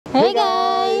Hey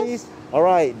guys!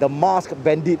 Alright, the mask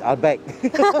bandit are back.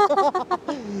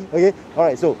 Okay,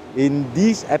 alright, so in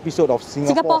this episode of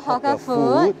Singapore Hawker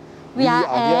Food, we are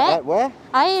here at where?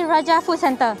 Ayer Rajah Food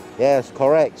Centre. Yes,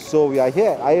 correct. So we are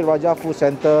here at Ayer Rajah Food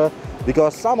Centre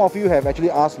because some of you have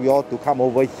actually asked we all to come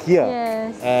over here.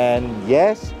 Yes. And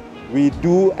yes, we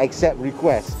do accept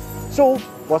requests. So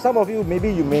for some of you,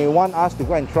 maybe you may want us to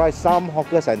go and try some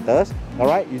hawker centres.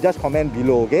 Alright, you just comment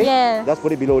below, okay? Yes. Just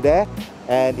put it below there.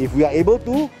 And if we are able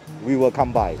to, we will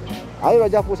come by. Ayer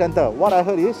Rajah Food Centre, what I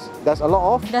heard is there's a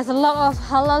lot of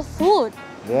halal food.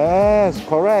 Yes,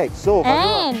 correct. So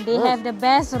and they have the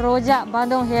best Rojak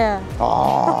Bandung here.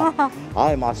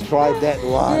 I must try that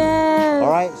one. Yes.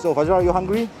 Alright, so Fajra, are you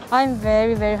hungry? I'm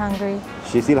very hungry.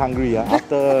 She's still hungry.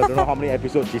 After don't know how many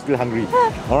episodes, she's still hungry.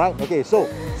 Alright, okay, so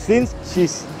since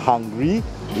she's hungry,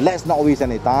 let's not waste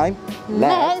any time.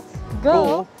 Let's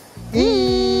go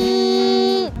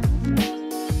eat!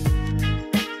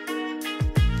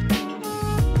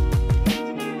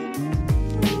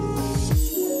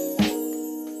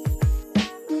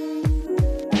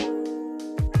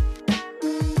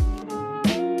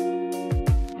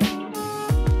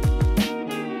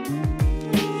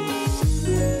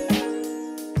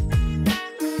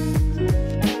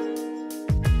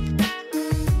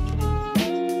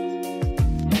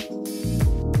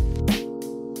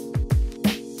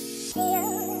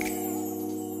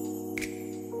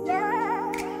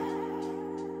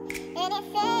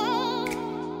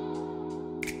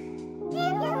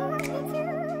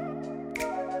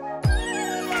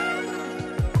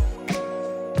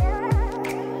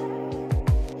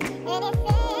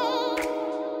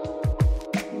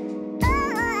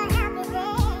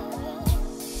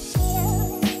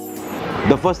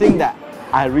 The first thing that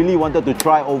I really wanted to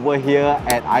try over here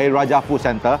at Ayer Rajah Food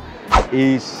Centre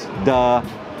is the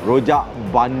Rojak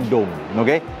Bandung.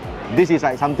 Okay, this is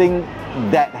like something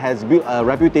that has built a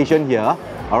reputation here.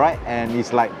 Alright, and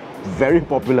it's like very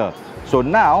popular. So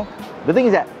now the thing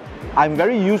is that I'm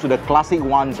very used to the classic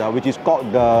ones, which is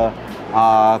called the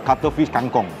cuttlefish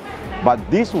kangkong. But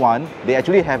this one, they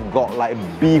actually have got like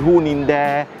bee-hoon in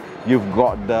there. You've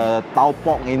got the tau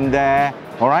pork in there.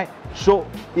 Alright. So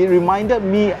it reminded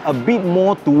me a bit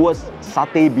more towards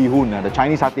satay bee-hoon, the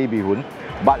Chinese satay bee-hoon.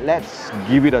 But let's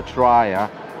give it a try.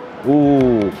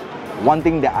 Ooh, one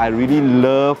thing that I really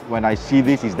love when I see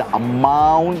this is the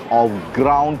amount of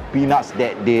ground peanuts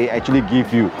that they actually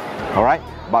give you. Alright,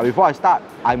 but before I start,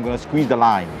 I'm gonna squeeze the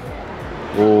lime.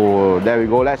 Oh, there we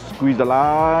go. Let's squeeze the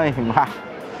lime.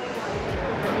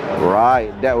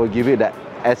 Right, that will give it that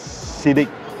acidic.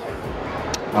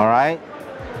 Alright,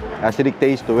 acidic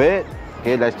taste to it.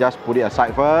 Okay, let's just put it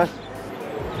aside first.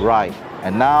 Right,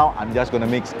 and now I'm just gonna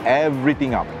mix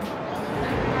everything up.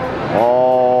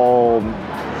 Oh,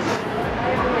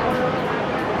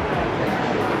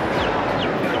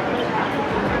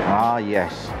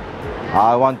 yes,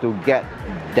 I want to get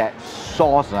that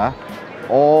sauce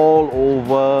all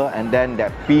over, and then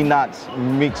that peanuts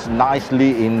mixed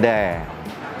nicely in there.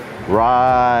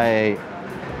 Right.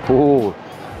 Oh,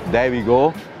 there we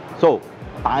go. So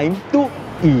time to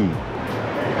eat.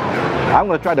 I'm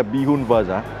gonna try the bee-hoon first.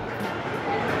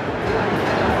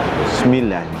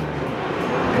 Bismillah.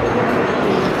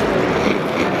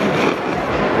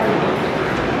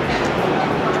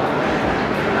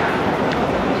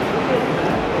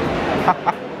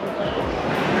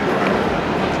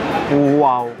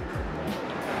 Wow.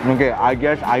 Okay, I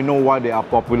guess I know why they are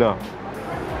popular.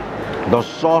 The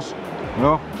sauce, you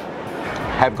know,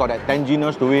 have got that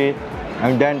tanginess to it,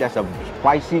 and then there's a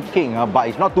spicy kick, but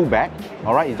it's not too bad.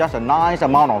 Alright, it's just a nice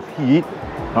amount of heat.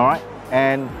 Alright,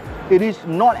 and it is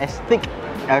not as thick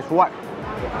as what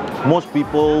most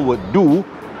people would do.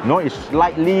 No, it's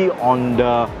slightly on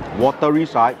the watery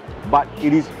side, but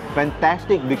it is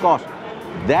fantastic because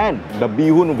then the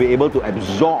bee-hoon will be able to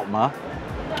absorb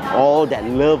all that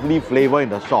lovely flavor in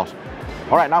the sauce.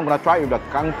 Alright, now I'm gonna try it with the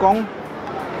kangkong.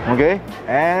 Okay,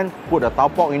 and put the tau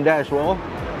pork in there as well.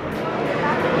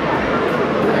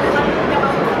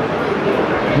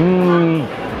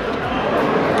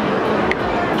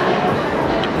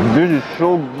 This is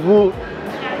so good.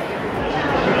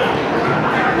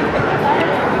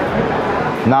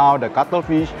 Now the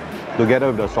cuttlefish together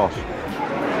with the sauce.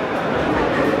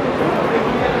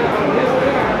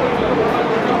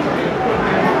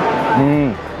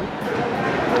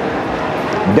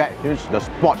 That is the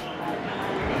spot.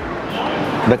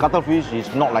 The cuttlefish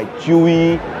is not like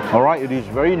chewy. Alright, it is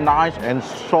very nice and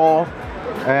soft,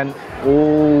 and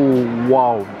oh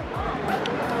wow.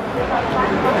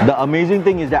 The amazing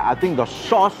thing is that I think the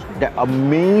sauce, that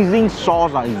amazing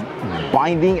sauce is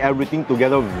binding everything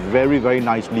together very, very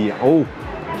nicely. Oh,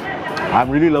 I'm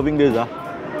really loving this.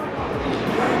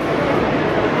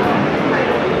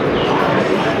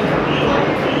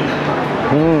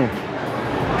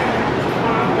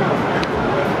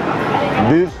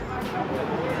 This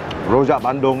Rojak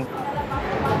Bandung,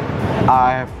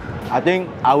 I think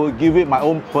I will give it my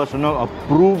own personal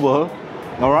approval.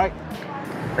 Alright,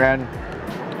 and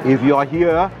if you are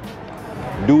here,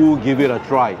 do give it a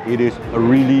try. It is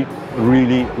really,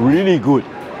 really, really good.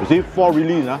 You see, 4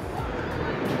 release.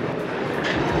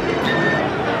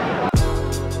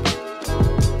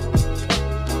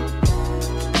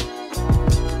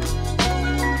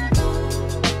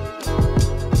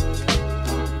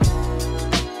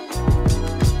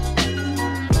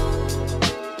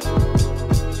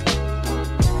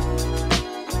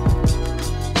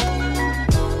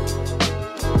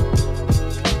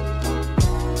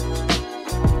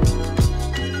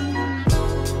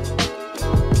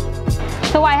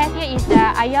 So what I have here is the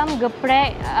Ayam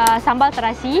geprek sambal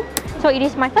terasi. So it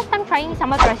is my first time trying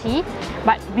sambal terasi.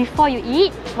 But before you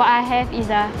eat, what I have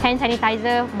is a hand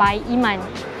sanitizer by Iman.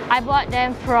 I bought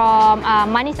them from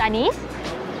Manis Anis.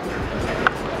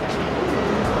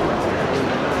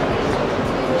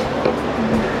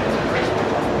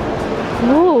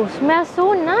 Ooh, smells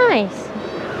so nice.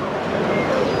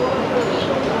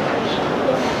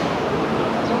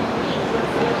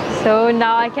 So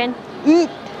now I can eat.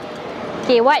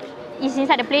 Okay, what is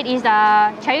inside the plate is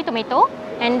the cherry tomato,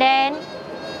 and then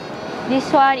this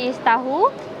one is tahu,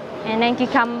 and then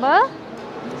cucumber,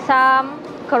 some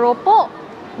keropok,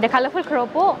 the colourful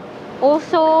keropok,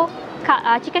 also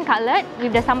chicken cutlet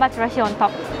with the sambal terasi on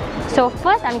top. So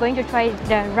first I'm going to try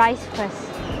the rice first.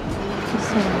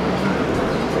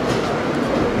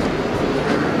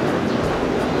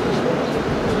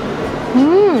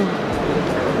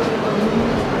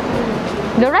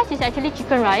 The rice is actually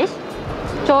chicken rice.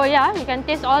 So yeah, you can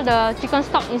taste all the chicken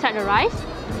stock inside the rice.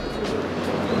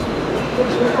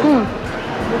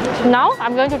 Now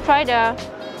I'm going to try the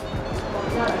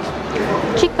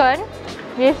chicken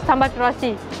with sambal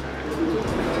terasi.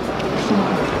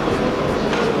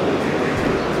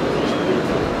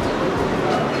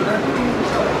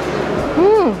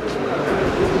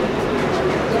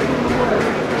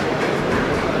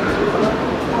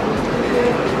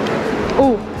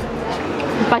 Oh,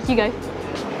 spicy guys.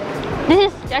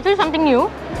 This is actually something new.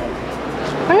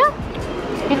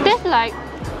 It tastes like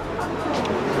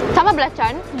sambal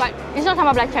belacan, but it's not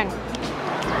sambal belacan.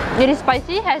 It is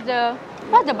spicy, has the,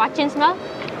 what's the bacin smell?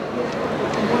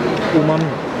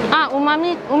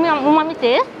 Umami. Umami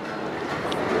taste.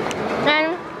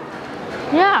 And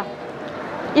yeah,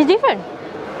 it's different.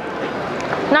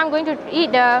 Now I'm going to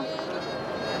eat the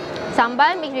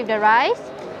sambal mixed with the rice.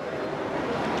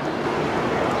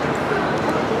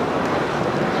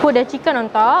 Put the chicken on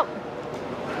top.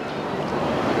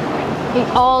 Eat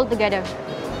all together.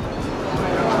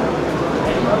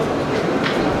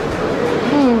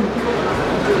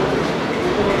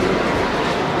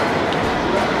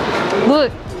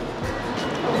 Good.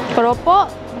 Keropok.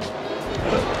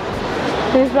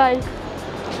 This rice.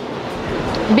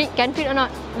 Big, can fit or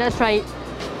not? Let's try it.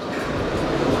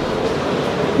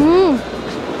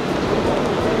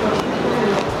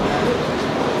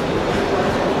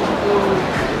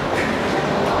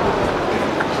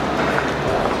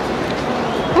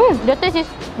 The taste is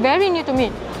very new to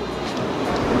me.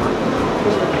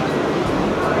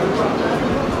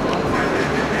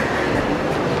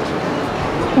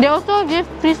 They also give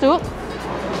free soup.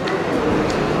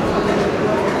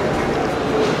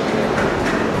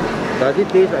 Does it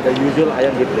taste like the usual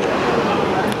ayam geprek?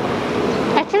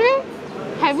 Actually,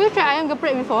 have you tried ayam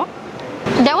geprek before?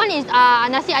 That one is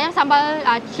nasi ayam sambal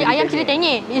ayam cili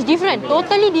tenyek. It's different,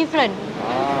 totally different.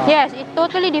 Yes, it's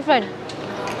totally different.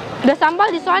 The sambal,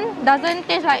 this one doesn't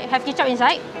taste like have ketchup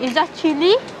inside. It's just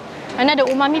chili, and then the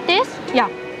umami taste. Yeah,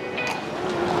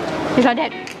 it's like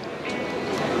that.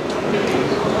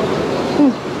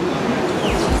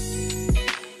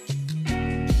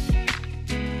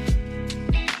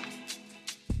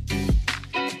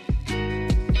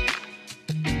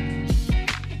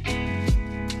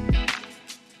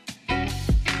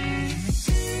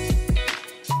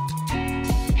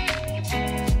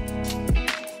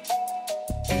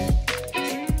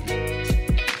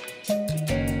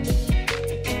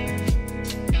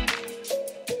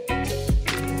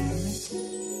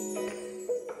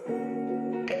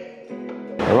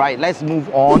 Right, let's move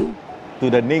on to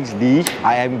the next dish.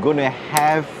 I am going to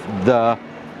have the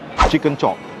chicken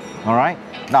chop. Alright,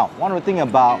 now one of the things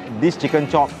about this chicken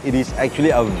chop, it is actually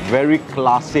a very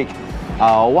classic,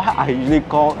 what I usually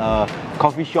call a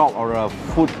coffee shop or a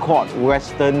food court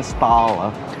Western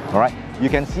style. Alright, you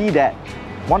can see that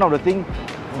one of the things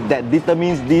that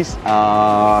determines this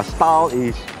style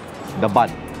is the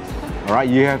bun. Alright,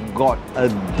 you have got a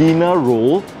dinner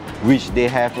roll which they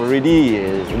have already,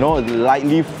 you know,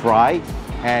 lightly fried,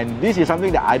 and this is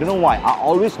something that I don't know why I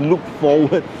always look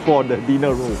forward for the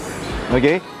dinner roll.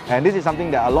 Okay, and this is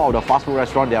something that a lot of the fast food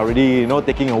restaurants, they're already, you know,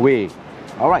 taking away.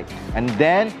 Alright, and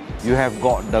then you have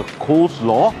got the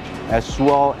coleslaw as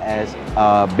well as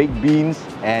baked beans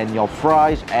and your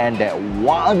fries and that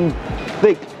one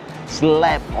thick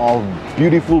slab of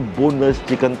beautiful boneless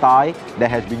chicken thigh that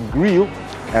has been grilled,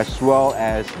 as well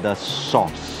as the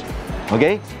sauce.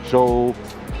 Okay, so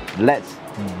let's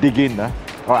dig in.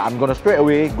 Alright, I'm gonna straight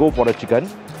away go for the chicken.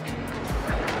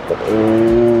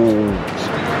 Oh,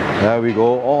 there we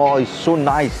go. Oh, it's so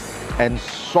nice and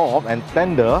soft and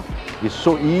tender. It's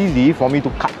so easy for me to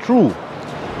cut through.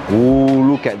 Oh,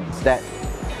 look at that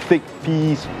thick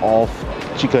piece of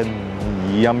chicken.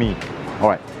 Yummy.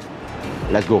 Alright,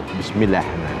 let's go. Bismillah.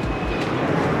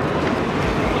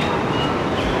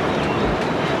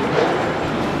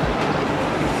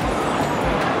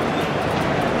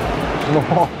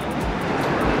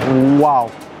 Wow.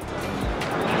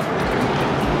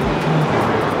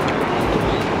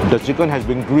 The chicken has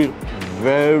been grilled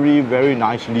very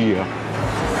nicely.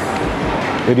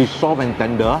 It is soft and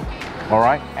tender.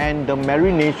 Alright, and the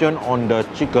marination on the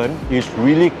chicken is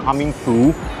really coming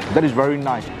through. That is very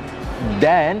nice.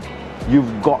 Then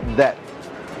you've got that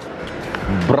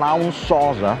brown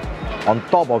sauce on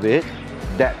top of it.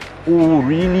 That, oh,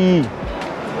 really,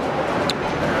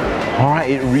 alright,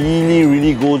 it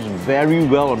really goes very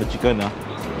well on the chicken.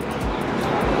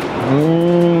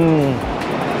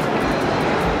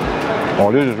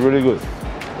 Oh, this is really good.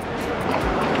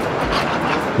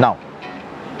 Now,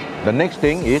 the next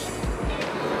thing is,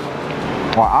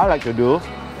 what I like to do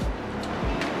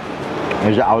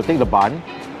is that I'll take the bun,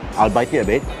 I'll bite it a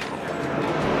bit,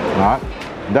 right?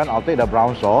 Then I'll take the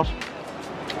brown sauce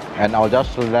and I'll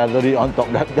just slather it on top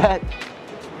like that.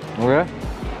 Okay?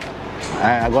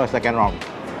 And I got a second round.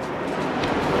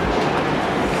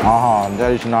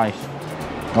 That is nice.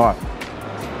 Alright.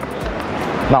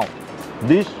 Now,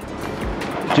 this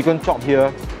chicken chop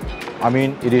here, I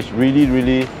mean, it is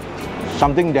really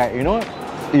something that, you know,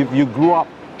 if you grew up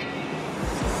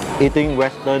eating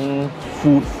Western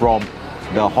food from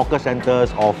the hawker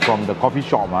centers or from the coffee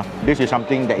shop, this is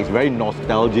something that is very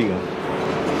nostalgic.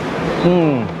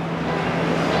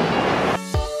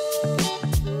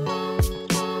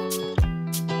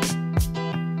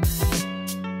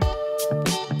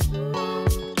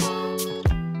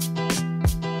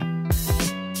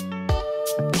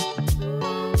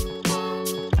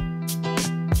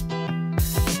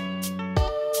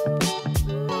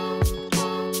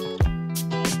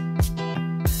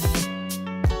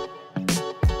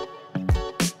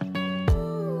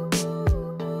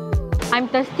 I'm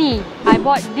thirsty. I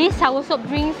bought this sour soup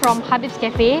drink from Habib's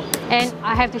Cafe and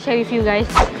I have to share with you guys.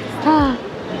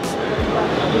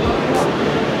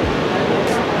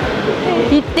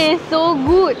 It tastes so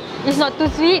good. It's not too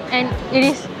sweet and it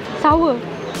is sour.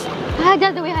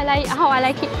 Just the way how I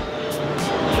like it.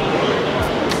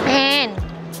 And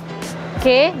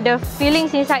okay, the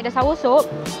fillings inside the sour soup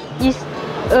is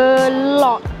a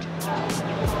lot.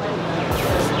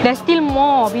 There's still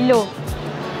more below.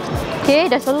 Okay,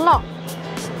 there's a lot.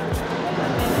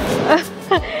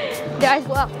 The eyes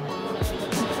go up.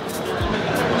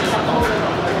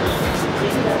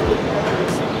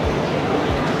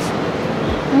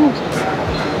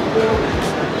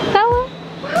 Sour.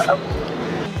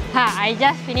 I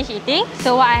just finished eating.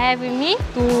 So what I have with me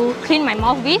to clean my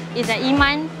mouth with is the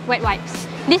Iman wet wipes.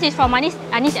 This is from Anis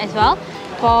as well.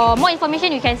 For more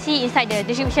information, you can see inside the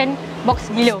description box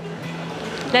below.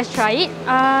 Let's try it.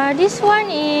 This one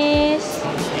is,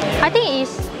 I think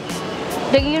is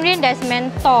the ingredient that's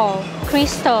menthol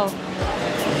crystal.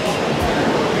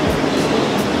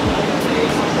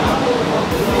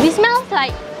 This smells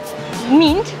like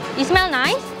mint. It smells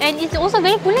nice and it's also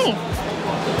very cooling.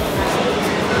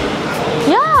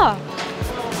 Yeah.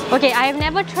 Okay, I have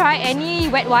never tried any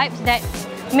wet wipes that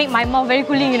make my mouth very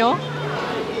cooling, you know.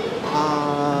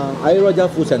 Ayer Rajah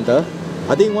Food Centre.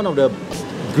 I think one of the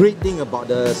great thing about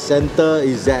the centre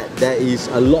is that there is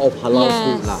a lot of halal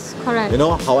food. Correct. You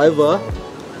know, however,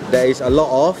 there is a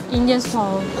lot of Indian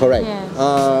stall. Correct. Yes.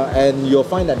 And you'll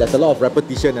find that there's a lot of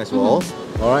repetition as well.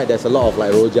 Alright, there's a lot of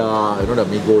like rojak, you know, the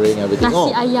mee goreng, everything.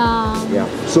 Nasi ayam. Yeah.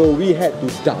 So we had to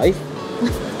dive,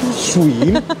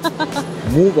 swim,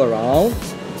 move around,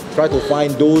 try to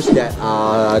find those that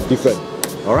are different.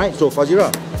 Alright, so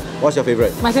Fazira, what's your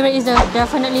favourite? My favourite is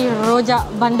definitely Rojak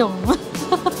Bandung.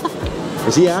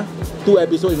 You see, 2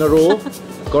 episodes in a row.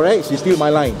 Correct, she steal my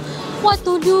line. What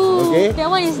to Aduh, Okay. that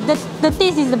one is the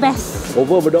taste is the best.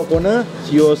 Over Bedok Corner,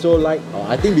 she also like,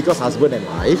 I think because husband and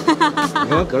wife.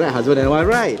 Correct, husband and wife,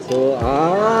 right? So,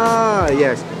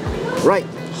 yes. Right,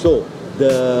 so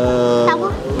the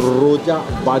Rojak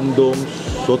Bandung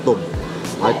Sotong,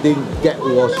 I think that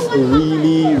was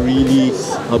really, really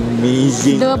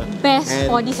amazing. The best and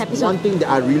for this episode. One thing that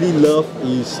I really love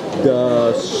is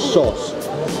the sauce.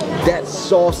 That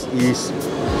sauce is,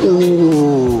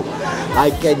 ooh,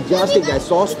 I can just take that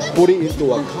sauce, put it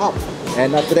into a cup,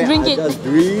 and after that I just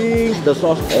drink the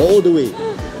sauce all the way.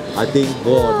 I think,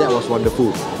 oh, that was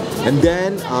wonderful. And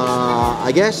then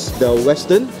I guess the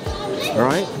Western,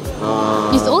 alright?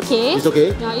 It's okay. It's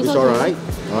okay. Yeah, it's okay. alright.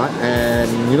 Alright,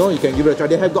 and you know, you can give it a try.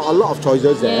 They have got a lot of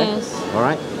choices there. Yes.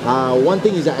 Alright. One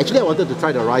thing is that actually I wanted to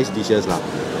try the rice dishes lah.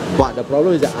 But the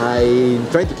problem is that I'm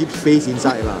trying to keep space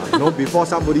inside lah. You know, before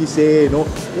somebody say, you know,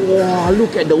 wow,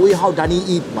 look at the way how Dani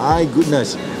eat. My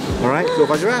goodness. Alright, so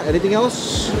Fajra, anything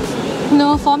else?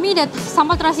 No, for me the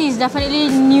sambal terasi is definitely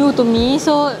new to me,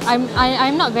 so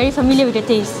I'm not very familiar with the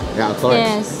taste. Yeah, correct.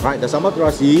 Yes. Right, the sambal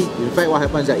terasi, in fact what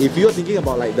happens is that if you're thinking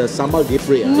about like the sambal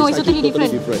gepre, No, it's it's actually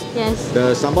totally different. Yes.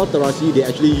 The sambal terasi, they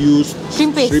actually use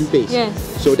Shrimp paste. Yes.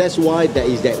 So that's why there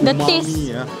is that The umami. taste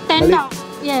stand out.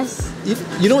 Yes.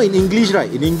 You know, in English, right?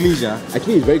 In English,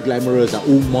 actually it's very glamorous.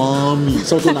 Umami.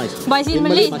 Sounds so nice. But in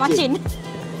Malay, it's bacin.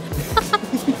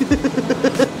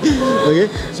 Okay,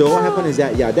 so what happened is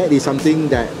that, yeah, that is something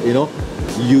that, you know,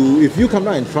 if you come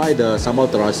down and try the sambal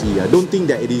terasi, I don't think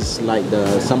that it is like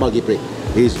the sambal gepre.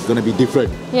 It's gonna be different.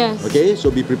 Yes. Okay,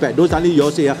 so be prepared. Don't suddenly you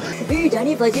all say,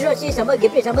 Johnny Fajira say sambal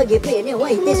gepre, and then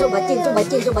why it tastes so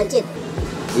bacin.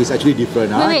 it's actually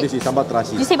different. Wait. This is sambal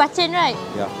terasi. You say bacin, right?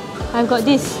 Yeah. I've got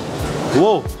this.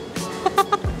 Whoa.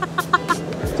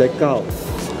 Check out.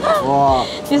 Wow.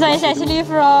 This one is actually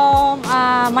from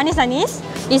Manis Anis.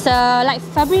 It's like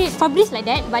fabric like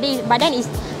that, but then it's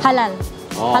halal.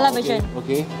 Halal version.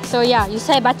 Okay. So yeah, you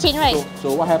say bacin, right?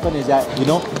 So what happened is that, you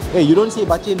know, hey, you don't say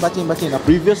bacin.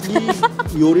 Previously,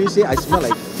 you already say I smell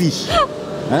like fish.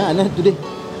 And then today,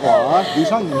 this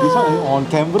one on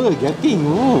camera getting.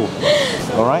 Ooh.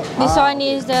 Alright. This one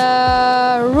is the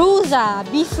Ruza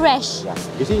beef fresh. Yeah.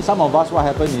 You see, some of us, what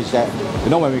happened is that, you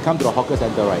know, when we come to the hawker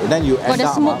center, right, and then you end the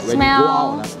up smoke when smell. you go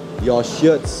out, your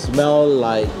shirt smell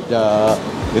like the,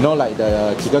 you know, like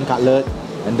the chicken cutlet,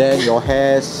 and then your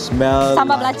hair smell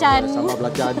Sambal like belacan. Sambal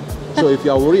belacan. So if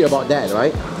you are worried about that,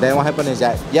 right, then what happened is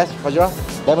that, yes, Fajra,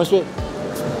 demonstrate.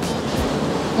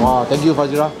 Wow, thank you,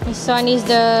 Fajra. This one is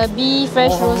the beef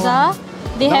fresh Rosa.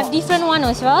 They have different one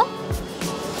as well.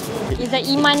 It's the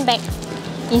Iman bag.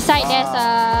 Inside there's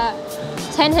a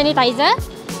hand sanitizer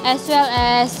as well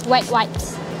as wet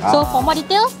wipes. So for more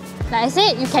details, like I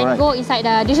said, you can go inside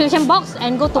the description box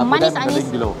and go to Manis Anis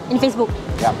in Facebook.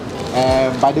 Yeah.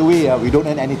 And by the way, we don't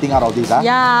earn anything out of this.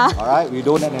 Yeah. Alright, we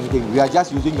don't earn anything. We are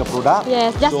just using the product.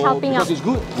 Yes, just helping out. Because it's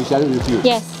good, we share it with you.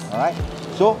 Yes. Alright.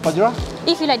 So, Fajra,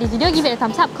 if you like this video, give it a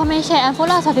thumbs up, comment, share and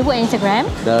follow us on Facebook and Instagram.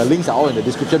 the links are all in the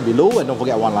description below, and don't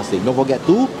forget one last thing. Don't forget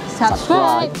to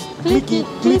Subscribe. Click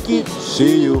it.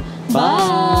 See you.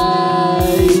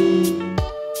 Bye.